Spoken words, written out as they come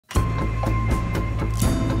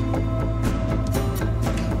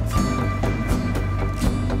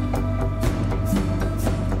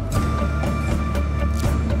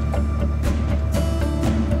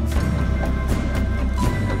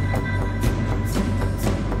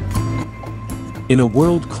In a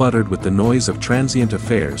world cluttered with the noise of transient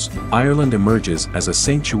affairs, Ireland emerges as a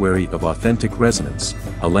sanctuary of authentic resonance,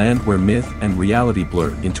 a land where myth and reality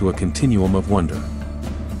blur into a continuum of wonder.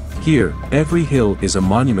 Here, every hill is a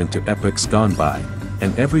monument to epochs gone by,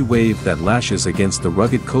 and every wave that lashes against the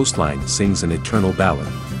rugged coastline sings an eternal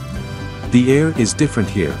ballad. The air is different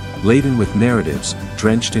here, laden with narratives,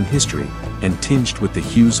 drenched in history, and tinged with the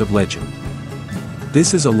hues of legend.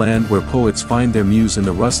 This is a land where poets find their muse in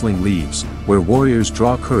the rustling leaves, where warriors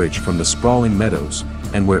draw courage from the sprawling meadows,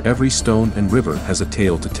 and where every stone and river has a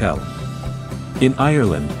tale to tell. In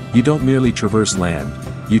Ireland, you don't merely traverse land,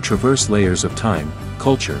 you traverse layers of time,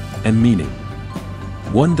 culture, and meaning.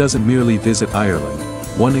 One doesn't merely visit Ireland,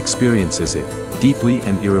 one experiences it, deeply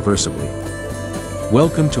and irreversibly.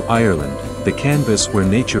 Welcome to Ireland, the canvas where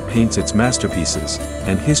nature paints its masterpieces,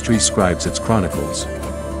 and history scribes its chronicles.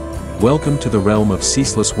 Welcome to the realm of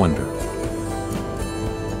ceaseless wonder.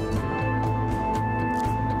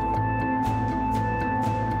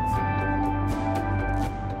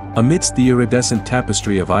 Amidst the iridescent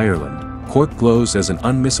tapestry of Ireland, Cork glows as an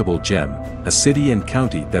unmissable gem, a city and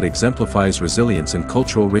county that exemplifies resilience and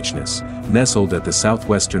cultural richness, nestled at the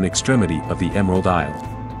southwestern extremity of the Emerald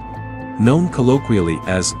Isle. Known colloquially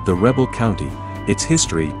as the Rebel County, its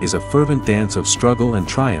history is a fervent dance of struggle and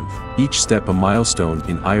triumph, each step a milestone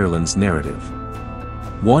in Ireland's narrative.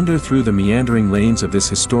 Wander through the meandering lanes of this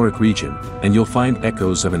historic region, and you'll find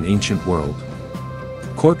echoes of an ancient world.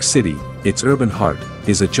 Cork City, its urban heart,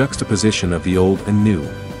 is a juxtaposition of the old and new.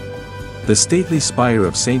 The stately spire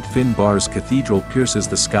of St. Finbarr's Cathedral pierces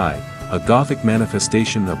the sky, a Gothic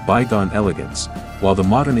manifestation of bygone elegance, while the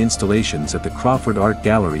modern installations at the Crawford Art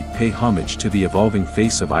Gallery pay homage to the evolving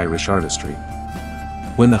face of Irish artistry.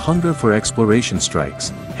 When the hunger for exploration strikes,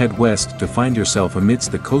 head west to find yourself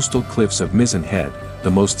amidst the coastal cliffs of Mizen Head,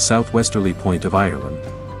 the most southwesterly point of Ireland.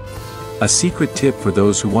 A secret tip for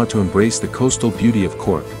those who want to embrace the coastal beauty of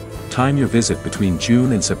Cork: time your visit between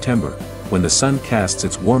June and September, when the sun casts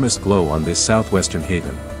its warmest glow on this southwestern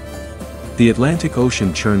haven. The Atlantic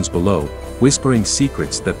Ocean churns below, whispering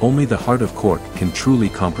secrets that only the heart of Cork can truly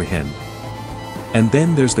comprehend. And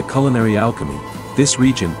then there's the culinary alchemy. This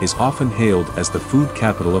region is often hailed as the food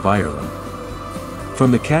capital of Ireland.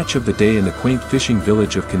 From the catch of the day in the quaint fishing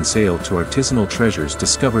village of Kinsale to artisanal treasures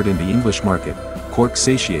discovered in the English market, Cork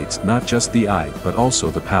satiates not just the eye but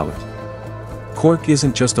also the palate. Cork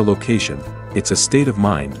isn't just a location, it's a state of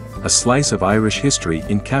mind, a slice of Irish history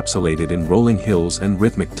encapsulated in rolling hills and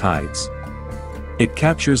rhythmic tides. It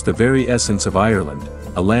captures the very essence of Ireland,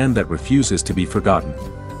 a land that refuses to be forgotten.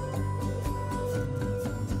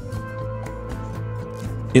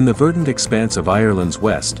 In the verdant expanse of Ireland's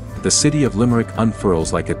west, the city of Limerick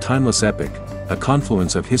unfurls like a timeless epic, a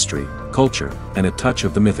confluence of history, culture, and a touch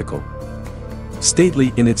of the mythical.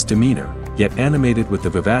 Stately in its demeanor, yet animated with the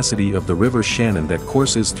vivacity of the river Shannon that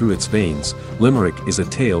courses through its veins, Limerick is a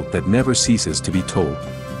tale that never ceases to be told.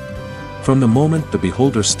 From the moment the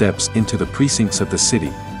beholder steps into the precincts of the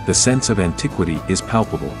city, the sense of antiquity is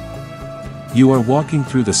palpable. You are walking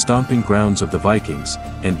through the stomping grounds of the Vikings,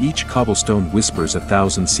 and each cobblestone whispers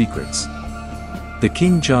 1,000 secrets. The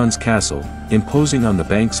King John's Castle, imposing on the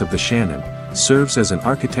banks of the Shannon, serves as an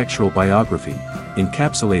architectural biography,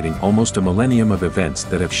 encapsulating almost a millennium of events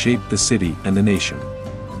that have shaped the city and the nation.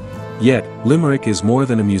 Yet, Limerick is more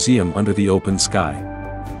than a museum under the open sky.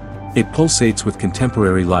 It pulsates with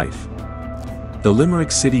contemporary life. The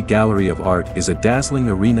Limerick City Gallery of Art is a dazzling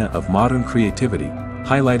arena of modern creativity,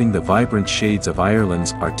 highlighting the vibrant shades of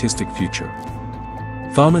Ireland's artistic future.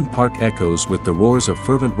 Thomond Park echoes with the roars of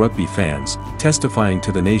fervent rugby fans, testifying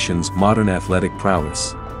to the nation's modern athletic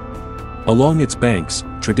prowess. Along its banks,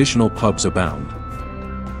 traditional pubs abound.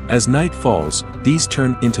 As night falls, these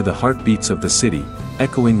turn into the heartbeats of the city,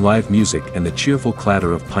 echoing live music and the cheerful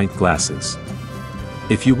clatter of pint glasses.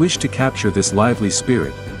 If you wish to capture this lively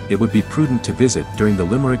spirit, it would be prudent to visit during the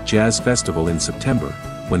Limerick Jazz Festival in September,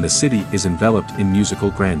 when the city is enveloped in musical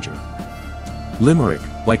grandeur. Limerick,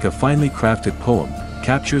 like a finely crafted poem,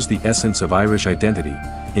 captures the essence of Irish identity,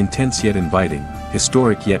 intense yet inviting,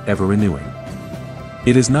 historic yet ever-renewing.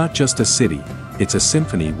 It is not just a city, it's a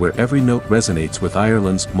symphony where every note resonates with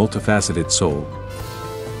Ireland's multifaceted soul.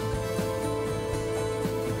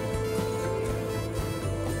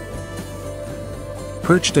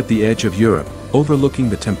 Perched at the edge of Europe, overlooking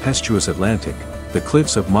the tempestuous Atlantic, the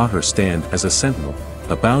cliffs of Moher stand as a sentinel,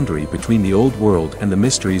 a boundary between the old world and the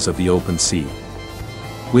mysteries of the open sea.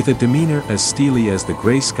 With a demeanor as steely as the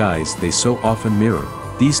grey skies they so often mirror,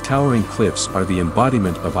 these towering cliffs are the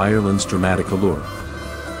embodiment of Ireland's dramatic allure.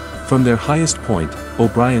 From their highest point,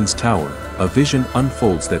 O'Brien's Tower, a vision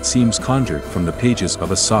unfolds that seems conjured from the pages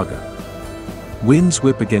of a saga. Winds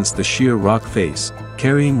whip against the sheer rock face,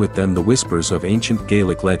 carrying with them the whispers of ancient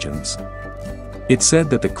Gaelic legends. It's said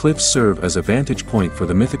that the cliffs serve as a vantage point for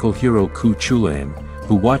the mythical hero Cu Chulainn,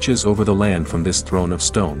 who watches over the land from this throne of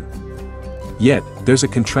stone. Yet, there's a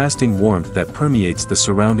contrasting warmth that permeates the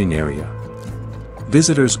surrounding area.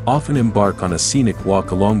 Visitors often embark on a scenic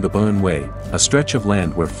walk along the Burn Way, a stretch of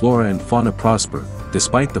land where flora and fauna prosper,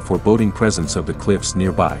 despite the foreboding presence of the cliffs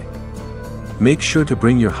nearby. Make sure to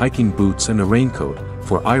bring your hiking boots and a raincoat,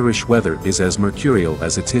 for Irish weather is as mercurial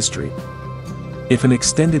as its history. If an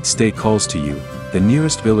extended stay calls to you, the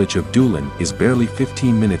nearest village of Doolin is barely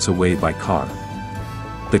 15 minutes away by car.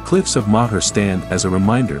 The cliffs of Moher stand as a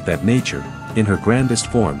reminder that nature, in her grandest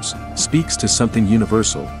forms, speaks to something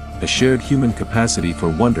universal, a shared human capacity for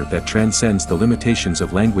wonder that transcends the limitations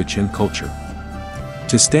of language and culture.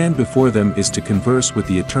 To stand before them is to converse with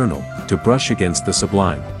the eternal, to brush against the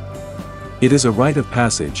sublime. It is a rite of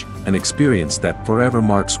passage, an experience that forever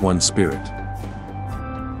marks one's spirit.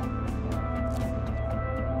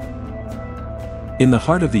 In the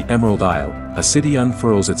heart of the Emerald Isle, a city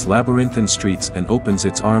unfurls its labyrinthine streets and opens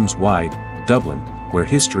its arms wide, Dublin, where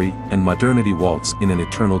history and modernity waltz in an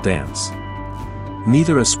eternal dance.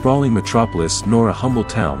 Neither a sprawling metropolis nor a humble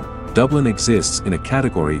town, Dublin exists in a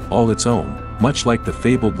category all its own, much like the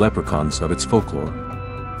fabled leprechauns of its folklore.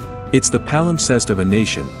 It's the palimpsest of a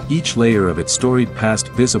nation, each layer of its storied past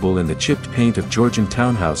visible in the chipped paint of Georgian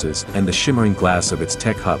townhouses and the shimmering glass of its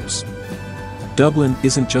tech hubs. Dublin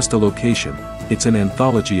isn't just a location, it's an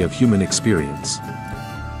anthology of human experience.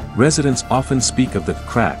 Residents often speak of the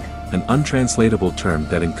crack, an untranslatable term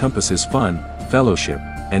that encompasses fun, fellowship,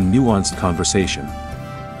 and nuanced conversation.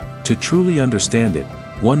 To truly understand it,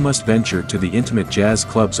 one must venture to the intimate jazz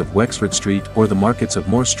clubs of Wexford Street or the markets of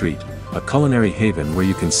Moore Street, a culinary haven where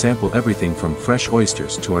you can sample everything from fresh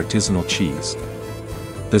oysters to artisanal cheese.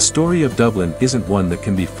 The story of Dublin isn't one that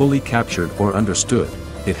can be fully captured or understood,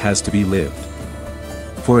 it has to be lived.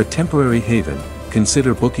 For a temporary haven,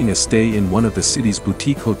 consider booking a stay in one of the city's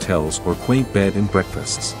boutique hotels or quaint bed and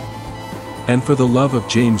breakfasts. And for the love of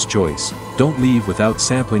James Joyce, don't leave without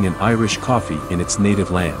sampling an Irish coffee in its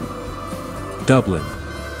native land. Dublin.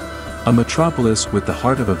 A metropolis with the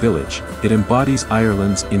heart of a village, it embodies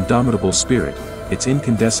Ireland's indomitable spirit, its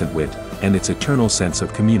incandescent wit, and its eternal sense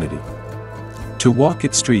of community. To walk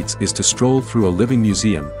its streets is to stroll through a living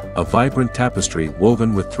museum, a vibrant tapestry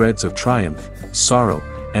woven with threads of triumph, sorrow,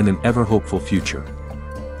 and an ever-hopeful future.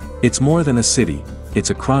 It's more than a city, it's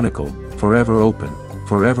a chronicle, forever open,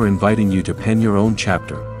 forever inviting you to pen your own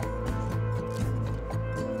chapter.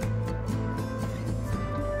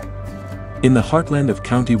 In the heartland of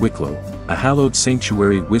County Wicklow, a hallowed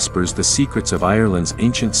sanctuary whispers the secrets of Ireland's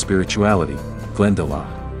ancient spirituality, Glendalough.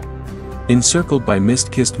 Encircled by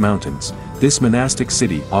mist-kissed mountains, this monastic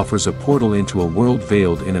city offers a portal into a world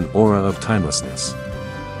veiled in an aura of timelessness.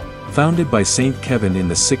 Founded by Saint Kevin in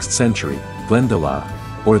the 6th century, Glendalough,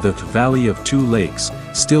 or the Valley of Two Lakes,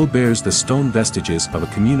 still bears the stone vestiges of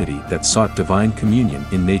a community that sought divine communion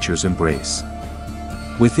in nature's embrace.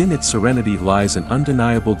 Within its serenity lies an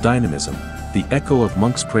undeniable dynamism. The echo of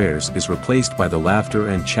monks' prayers is replaced by the laughter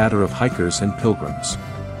and chatter of hikers and pilgrims.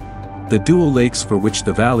 The dual lakes for which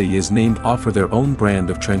the valley is named offer their own brand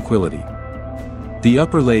of tranquility. The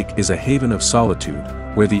upper lake is a haven of solitude,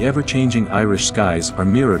 where the ever-changing Irish skies are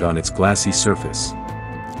mirrored on its glassy surface.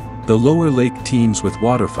 The lower lake teems with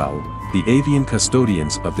waterfowl, the avian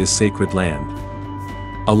custodians of this sacred land.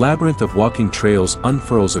 A labyrinth of walking trails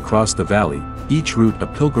unfurls across the valley, each route a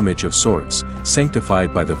pilgrimage of sorts,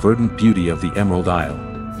 sanctified by the verdant beauty of the Emerald Isle.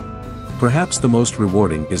 Perhaps the most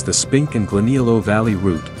rewarding is the Spink and Glenealo Valley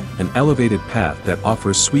route, an elevated path that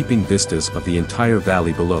offers sweeping vistas of the entire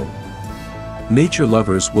valley below. Nature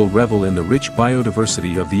lovers will revel in the rich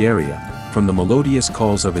biodiversity of the area, from the melodious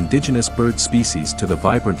calls of indigenous bird species to the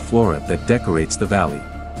vibrant flora that decorates the valley.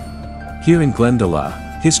 Here in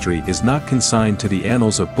Glendalough, history is not consigned to the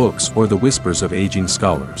annals of books or the whispers of aging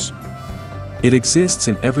scholars. It exists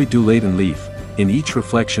in every dew-laden leaf, in each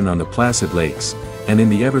reflection on the placid lakes, and in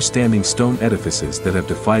the ever-standing stone edifices that have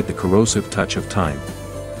defied the corrosive touch of time.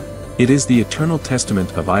 It is the eternal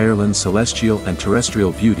testament of Ireland's celestial and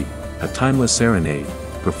terrestrial beauty, a timeless serenade,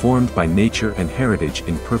 performed by nature and heritage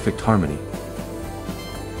in perfect harmony.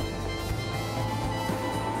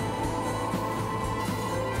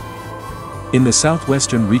 In the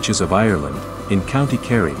southwestern reaches of Ireland, in County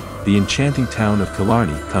Kerry, the enchanting town of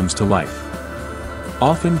Killarney comes to life.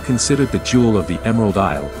 Often considered the jewel of the Emerald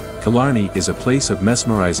Isle, Killarney is a place of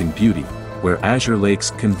mesmerizing beauty, where azure lakes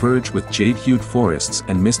converge with jade-hued forests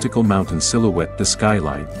and mystical mountains silhouette the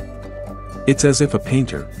skyline. It's as if a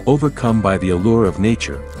painter, overcome by the allure of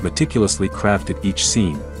nature, meticulously crafted each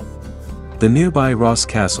scene. The nearby Ross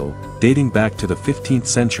Castle, dating back to the 15th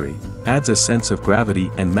century, adds a sense of gravity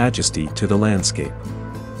and majesty to the landscape.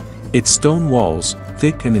 Its stone walls,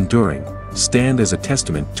 thick and enduring, stand as a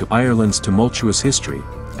testament to Ireland's tumultuous history,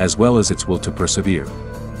 as well as its will to persevere.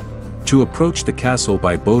 To approach the castle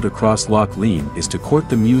by boat across Loch Lean is to court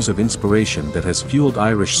the muse of inspiration that has fueled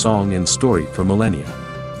Irish song and story for millennia.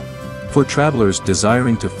 For travelers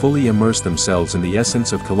desiring to fully immerse themselves in the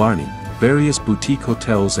essence of Killarney, various boutique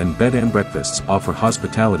hotels and bed and breakfasts offer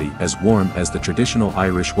hospitality as warm as the traditional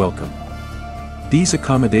Irish welcome. These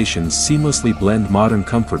accommodations seamlessly blend modern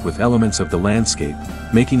comfort with elements of the landscape,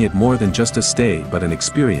 making it more than just a stay but an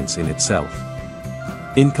experience in itself.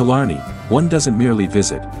 In Killarney, one doesn't merely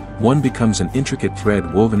visit, one becomes an intricate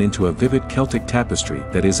thread woven into a vivid Celtic tapestry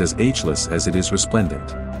that is as ageless as it is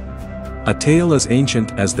resplendent. A tale as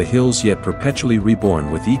ancient as the hills yet perpetually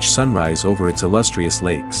reborn with each sunrise over its illustrious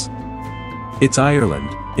lakes. It's Ireland,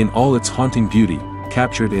 in all its haunting beauty,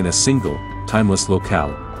 captured in a single, timeless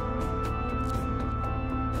locale.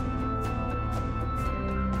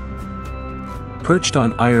 Perched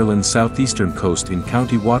on Ireland's southeastern coast in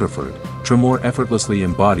County Waterford, Tramore effortlessly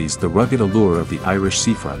embodies the rugged allure of the Irish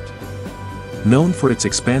seafront. Known for its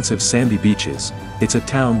expansive sandy beaches, it's a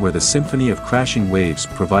town where the symphony of crashing waves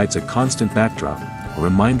provides a constant backdrop, a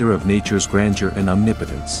reminder of nature's grandeur and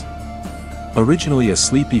omnipotence. Originally a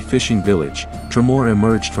sleepy fishing village, Tramore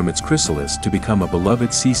emerged from its chrysalis to become a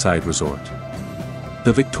beloved seaside resort.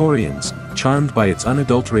 The Victorians, charmed by its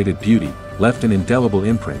unadulterated beauty, left an indelible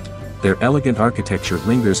imprint. Their elegant architecture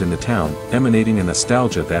lingers in the town, emanating a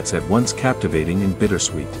nostalgia that's at once captivating and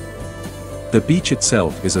bittersweet. The beach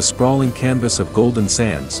itself is a sprawling canvas of golden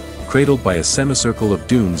sands, cradled by a semicircle of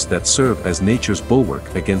dunes that serve as nature's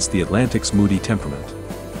bulwark against the Atlantic's moody temperament.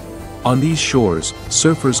 On these shores,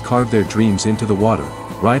 surfers carve their dreams into the water,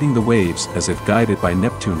 riding the waves as if guided by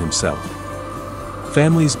Neptune himself.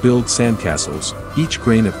 Families build sandcastles, each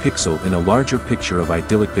grain a pixel in a larger picture of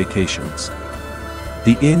idyllic vacations.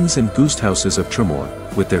 The inns and ghosthouses of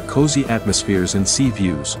Tramore, with their cozy atmospheres and sea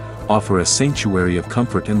views, offer a sanctuary of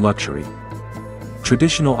comfort and luxury.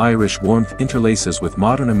 Traditional Irish warmth interlaces with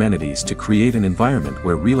modern amenities to create an environment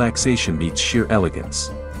where relaxation meets sheer elegance.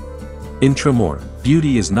 In Tramore,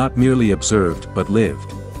 beauty is not merely observed but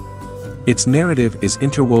lived. Its narrative is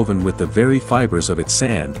interwoven with the very fibers of its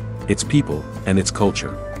sand, its people, and its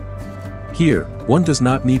culture. Here, one does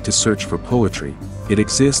not need to search for poetry, it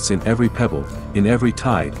exists in every pebble, in every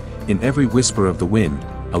tide, in every whisper of the wind,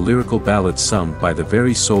 a lyrical ballad sung by the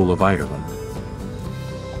very soul of Ireland.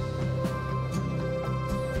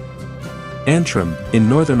 Antrim, in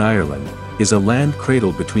Northern Ireland, is a land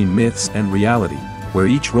cradled between myths and reality, where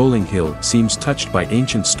each rolling hill seems touched by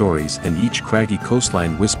ancient stories and each craggy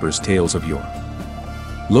coastline whispers tales of yore.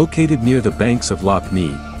 Located near the banks of Loch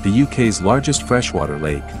Nee, the UK's largest freshwater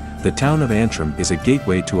lake, the town of Antrim is a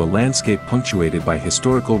gateway to a landscape punctuated by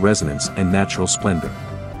historical resonance and natural splendor.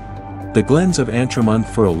 The glens of Antrim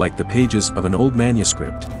unfurl like the pages of an old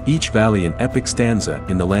manuscript, each valley an epic stanza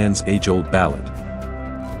in the land's age-old ballad.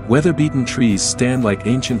 Weather-beaten trees stand like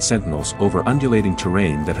ancient sentinels over undulating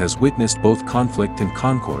terrain that has witnessed both conflict and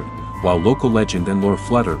concord, while local legend and lore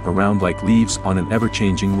flutter around like leaves on an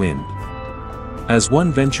ever-changing wind. As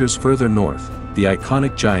one ventures further north, the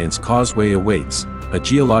iconic Giant's Causeway awaits, a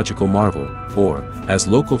geological marvel, or, as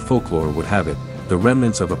local folklore would have it, the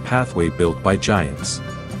remnants of a pathway built by giants.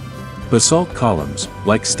 Basalt columns,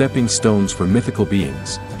 like stepping stones for mythical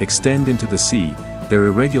beings, extend into the sea, their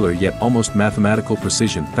irregular yet almost mathematical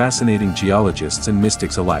precision fascinating geologists and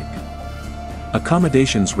mystics alike.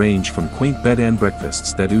 Accommodations range from quaint bed and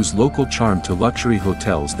breakfasts that ooze local charm to luxury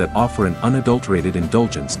hotels that offer an unadulterated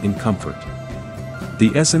indulgence in comfort.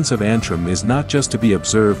 The essence of Antrim is not just to be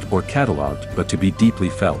observed or catalogued but to be deeply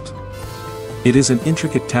felt. It is an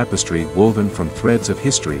intricate tapestry woven from threads of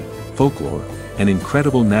history, folklore, and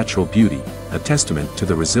incredible natural beauty, a testament to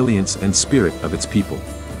the resilience and spirit of its people.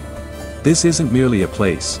 This isn't merely a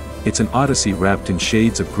place, it's an odyssey wrapped in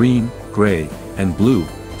shades of green, gray, and blue,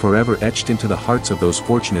 forever etched into the hearts of those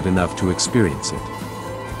fortunate enough to experience it.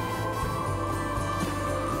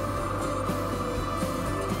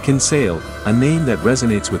 Kinsale, a name that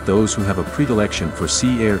resonates with those who have a predilection for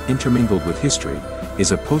sea air intermingled with history,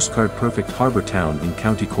 is a postcard-perfect harbour town in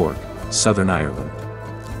County Cork, Southern Ireland.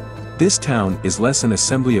 This town is less an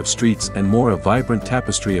assembly of streets and more a vibrant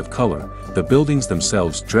tapestry of color, the buildings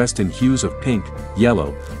themselves dressed in hues of pink,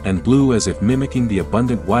 yellow, and blue as if mimicking the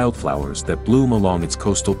abundant wildflowers that bloom along its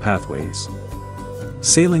coastal pathways.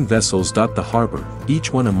 Sailing vessels dot the harbor,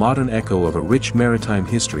 each one a modern echo of a rich maritime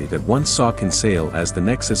history that once saw Kinsale as the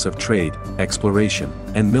nexus of trade, exploration,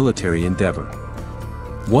 and military endeavor.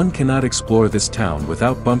 One cannot explore this town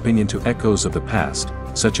without bumping into echoes of the past,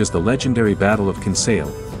 such as the legendary Battle of Kinsale,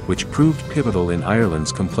 which proved pivotal in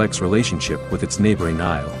Ireland's complex relationship with its neighboring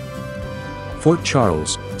isle. Fort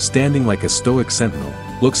Charles, standing like a stoic sentinel,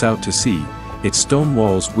 looks out to sea, its stone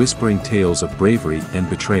walls whispering tales of bravery and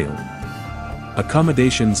betrayal.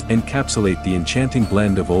 Accommodations encapsulate the enchanting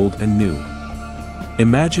blend of old and new.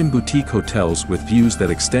 Imagine boutique hotels with views that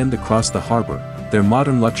extend across the harbor, their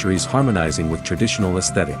modern luxuries harmonizing with traditional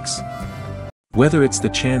aesthetics. Whether it's the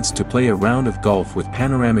chance to play a round of golf with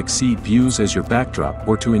panoramic sea views as your backdrop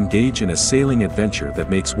or to engage in a sailing adventure that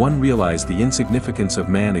makes one realize the insignificance of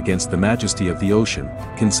man against the majesty of the ocean,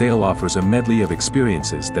 Kinsale offers a medley of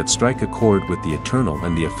experiences that strike a chord with the eternal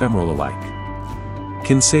and the ephemeral alike.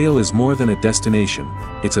 Kinsale is more than a destination,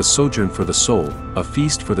 it's a sojourn for the soul, a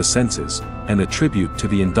feast for the senses, and a tribute to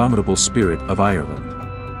the indomitable spirit of Ireland.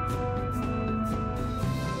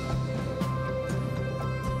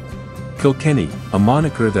 Kilkenny, a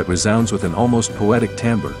moniker that resounds with an almost poetic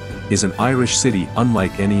timbre, is an Irish city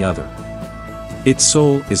unlike any other. Its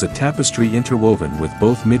soul is a tapestry interwoven with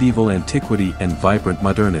both medieval antiquity and vibrant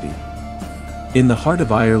modernity. In the heart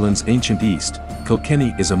of Ireland's ancient East,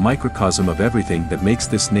 Kilkenny is a microcosm of everything that makes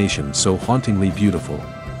this nation so hauntingly beautiful.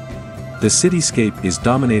 The cityscape is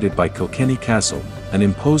dominated by Kilkenny Castle, an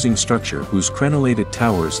imposing structure whose crenellated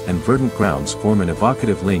towers and verdant grounds form an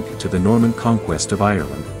evocative link to the Norman conquest of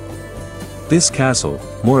Ireland. This castle,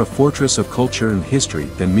 more a fortress of culture and history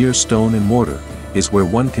than mere stone and mortar, is where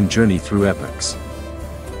one can journey through epochs.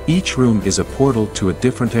 Each room is a portal to a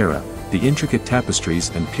different era, the intricate tapestries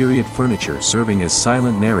and period furniture serving as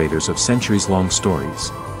silent narrators of centuries-long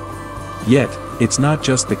stories. Yet, it's not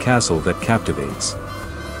just the castle that captivates.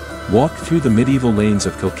 Walk through the medieval lanes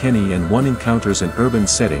of Kilkenny and one encounters an urban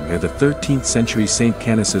setting where the 13th century St.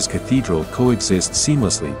 Canice's Cathedral coexists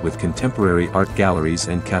seamlessly with contemporary art galleries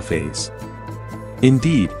and cafes.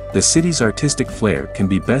 Indeed, the city's artistic flair can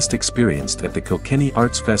be best experienced at the Kilkenny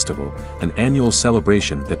Arts Festival, an annual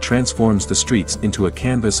celebration that transforms the streets into a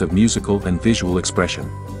canvas of musical and visual expression.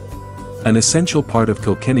 An essential part of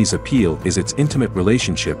Kilkenny's appeal is its intimate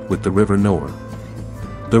relationship with the River Nore.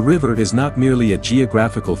 The river is not merely a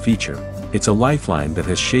geographical feature, it's a lifeline that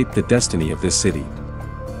has shaped the destiny of this city.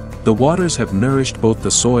 The waters have nourished both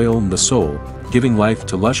the soil and the soul, giving life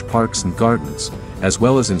to lush parks and gardens, as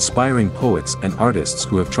well as inspiring poets and artists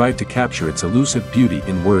who have tried to capture its elusive beauty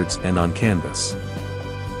in words and on canvas.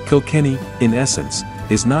 Kilkenny, in essence,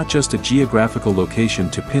 is not just a geographical location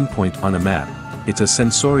to pinpoint on a map, it's a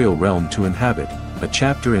sensorial realm to inhabit, a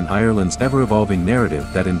chapter in Ireland's ever-evolving narrative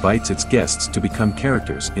that invites its guests to become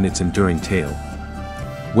characters in its enduring tale.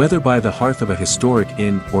 Whether by the hearth of a historic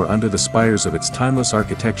inn or under the spires of its timeless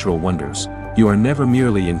architectural wonders, you are never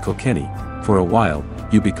merely in Kilkenny, for a while,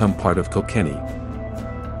 you become part of Kilkenny.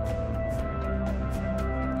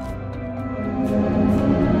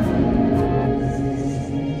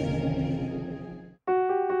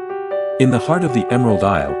 In the heart of the Emerald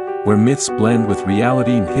Isle, where myths blend with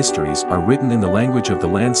reality and histories are written in the language of the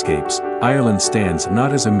landscapes, Ireland stands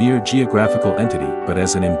not as a mere geographical entity but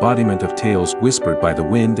as an embodiment of tales whispered by the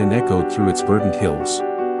wind and echoed through its verdant hills.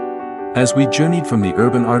 As we journeyed from the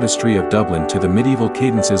urban artistry of Dublin to the medieval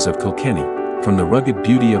cadences of Kilkenny, from the rugged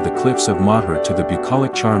beauty of the cliffs of Moher to the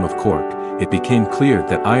bucolic charm of Cork, it became clear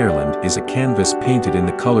that Ireland is a canvas painted in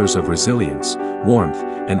the colors of resilience, warmth,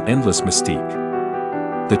 and endless mystique.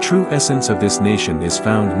 The true essence of this nation is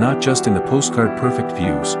found not just in the postcard-perfect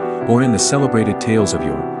views, or in the celebrated tales of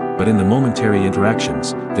yore, but in the momentary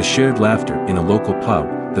interactions, the shared laughter in a local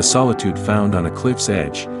pub, the solitude found on a cliff's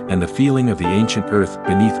edge, and the feeling of the ancient earth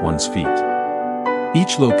beneath one's feet.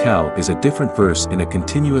 Each locale is a different verse in a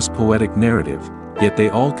continuous poetic narrative, yet they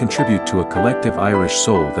all contribute to a collective Irish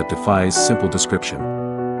soul that defies simple description.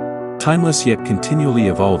 Timeless yet continually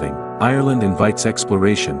evolving, Ireland invites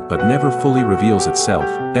exploration but never fully reveals itself,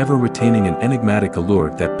 ever retaining an enigmatic allure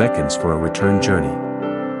that beckons for a return journey.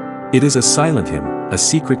 It is a silent hymn, a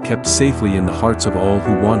secret kept safely in the hearts of all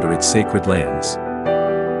who wander its sacred lands.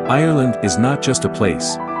 Ireland is not just a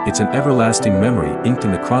place, it's an everlasting memory inked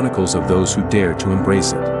in the chronicles of those who dare to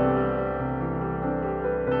embrace it.